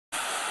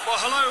Well,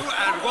 hello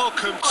and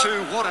welcome to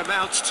what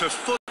amounts to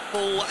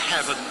football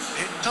heaven.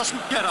 It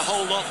doesn't get a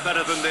whole lot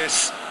better than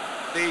this.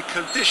 The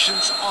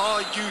conditions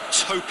are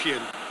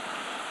utopian.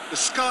 The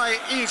sky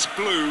is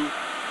blue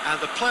and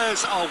the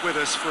players are with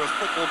us for a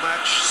football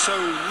match so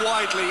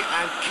widely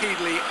and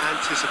keenly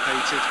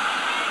anticipated.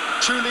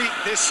 Truly,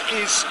 this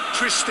is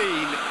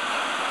pristine,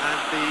 and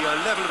the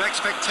level of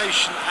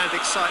expectation and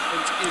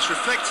excitement is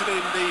reflected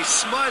in the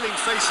smiling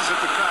faces of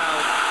the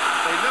crowd.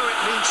 They know it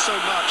means so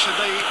much, and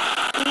they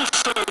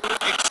also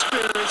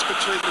experience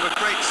between them a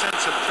great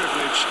sense of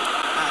privilege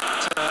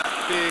at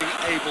being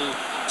able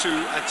to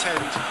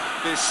attend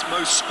this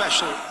most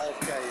special of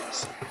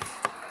games.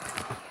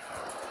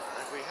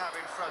 And we have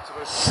in front of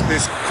us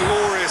this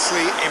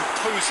gloriously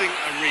imposing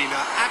arena,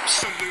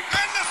 absolute,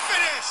 and the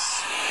finish!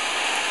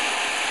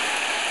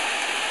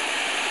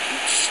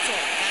 Good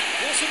stop, that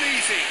wasn't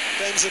easy.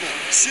 Benzema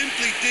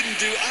simply didn't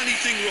do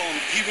anything wrong.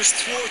 He was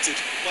thwarted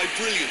by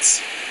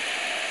brilliance.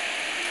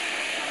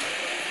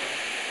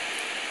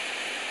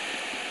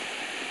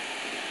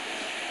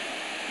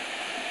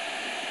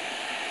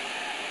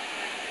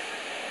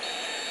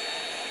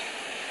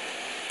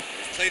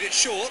 Played it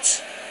short.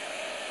 It's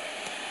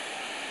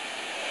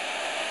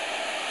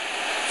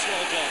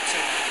well blocked,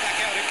 and back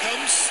out it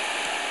comes.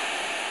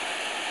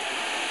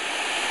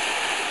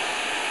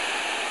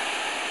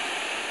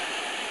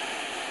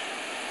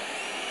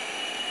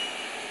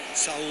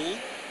 Saul.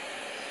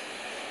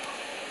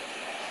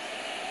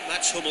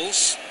 Mats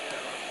Hummels.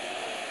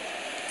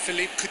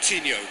 Philippe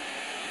Coutinho.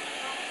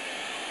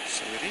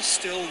 So it is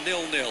still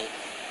 0-0.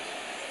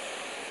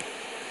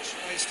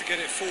 Tries to get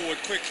it forward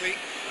quickly.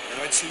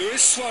 Now it's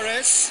Luis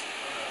Suarez.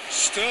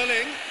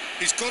 Sterling.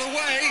 He's got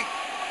away.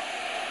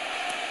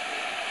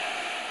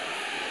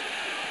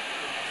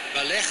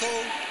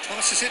 Vallejo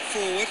passes it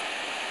forward.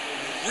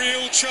 A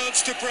real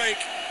chance to break.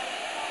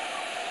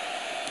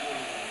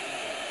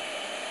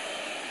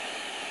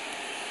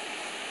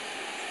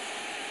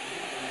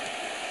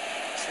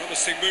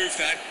 Promising move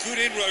that. Good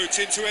inroads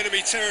into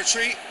enemy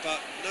territory,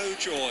 but no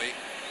joy.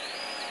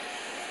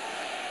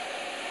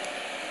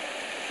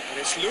 And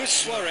it's Luis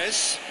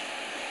Suarez.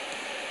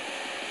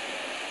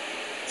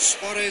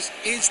 Suarez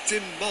is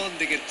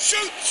demanding it.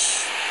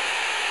 Shoots!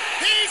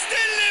 He's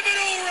delivered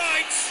all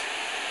right!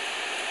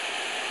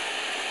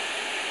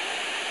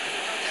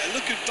 Yeah,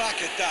 looking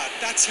back at that,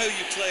 that's how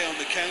you play on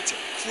the counter.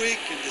 Quick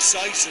and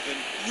decisive and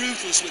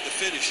ruthless with the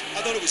finish.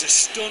 I thought it was a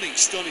stunning,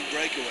 stunning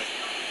breakaway.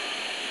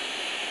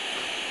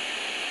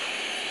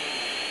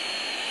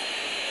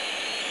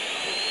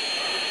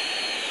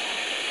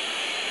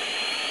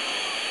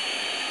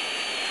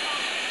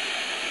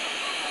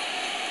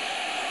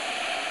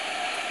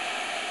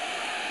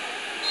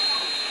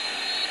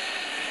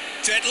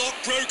 Deadlock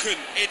broken,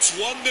 it's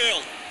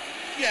 1-0.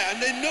 Yeah,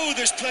 and they know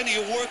there's plenty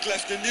of work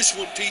left in this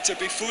one, Peter,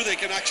 before they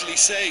can actually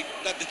say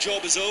that the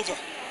job is over.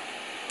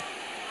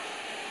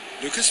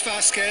 Lucas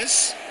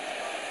Vázquez.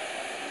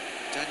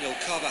 Daniel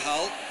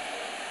Carvajal.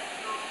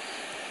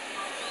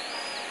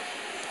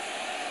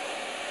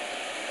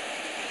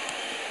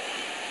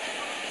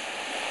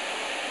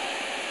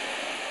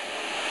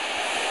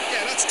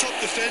 Yeah, that's top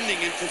defending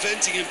and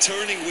preventing him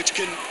turning, which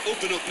can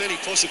open up many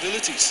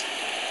possibilities.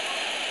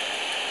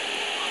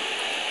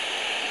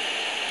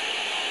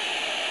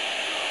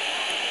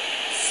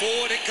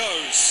 Forward it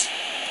goes.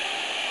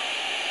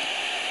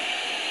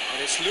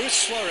 And it's Luis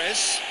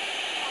Suarez.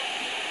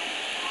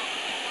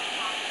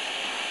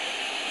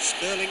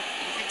 Sterling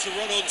looking to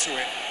run onto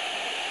it.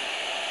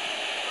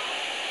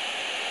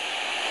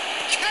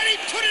 Can he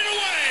put it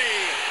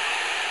away?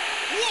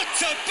 What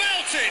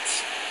about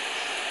it?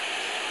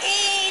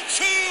 All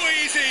too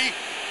easy.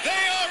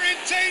 They are in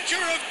danger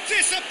of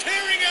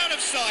disappearing out of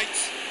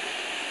sight.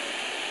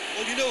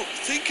 Well, you know,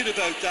 thinking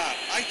about that,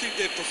 I think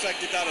they've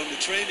perfected that on the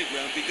training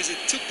ground because it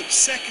took them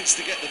seconds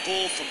to get the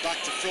ball from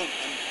back to front,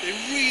 and they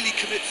really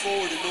commit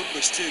forward in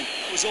numbers too.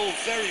 That was all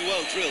very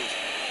well drilled.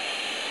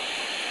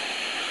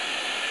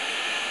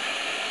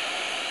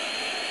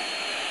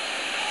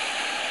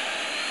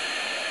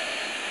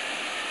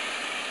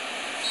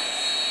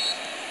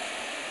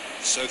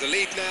 So the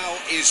lead now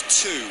is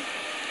 2.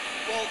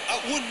 Well, at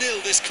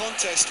 1-0 this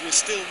contest was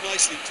still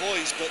nicely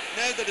poised, but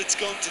now that it's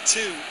gone to 2,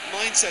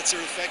 mindsets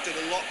are affected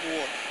a lot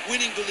more.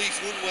 Winning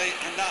belief one way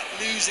and that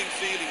losing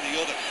feeling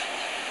the other.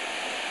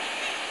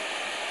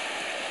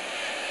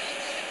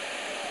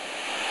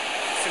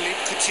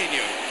 Philippe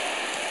Coutinho.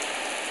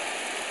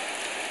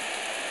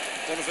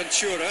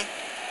 Bonaventura.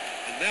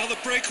 And now the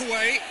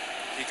breakaway.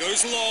 He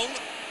goes long.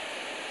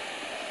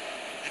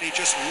 And he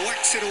just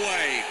whacks it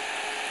away.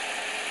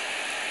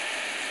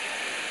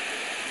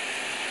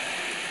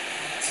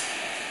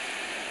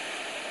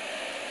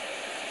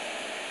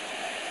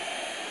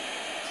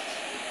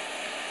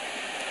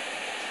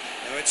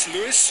 Now it's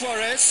Luis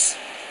Suarez.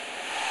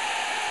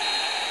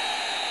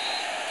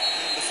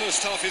 And the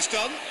first half is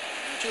done.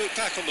 To look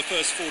back on the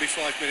first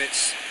 45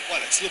 minutes.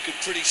 Well, it's looking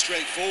pretty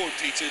straightforward,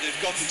 Peter.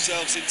 They've got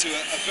themselves into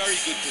a very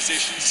good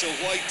position, so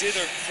why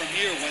dither from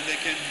here when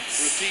they can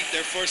repeat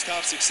their first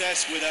half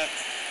success with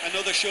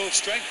another show of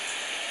strength?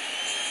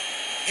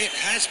 It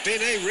has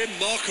been a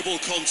remarkable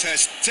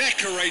contest,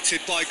 decorated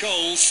by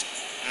goals,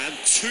 and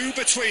two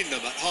between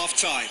them at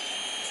half-time.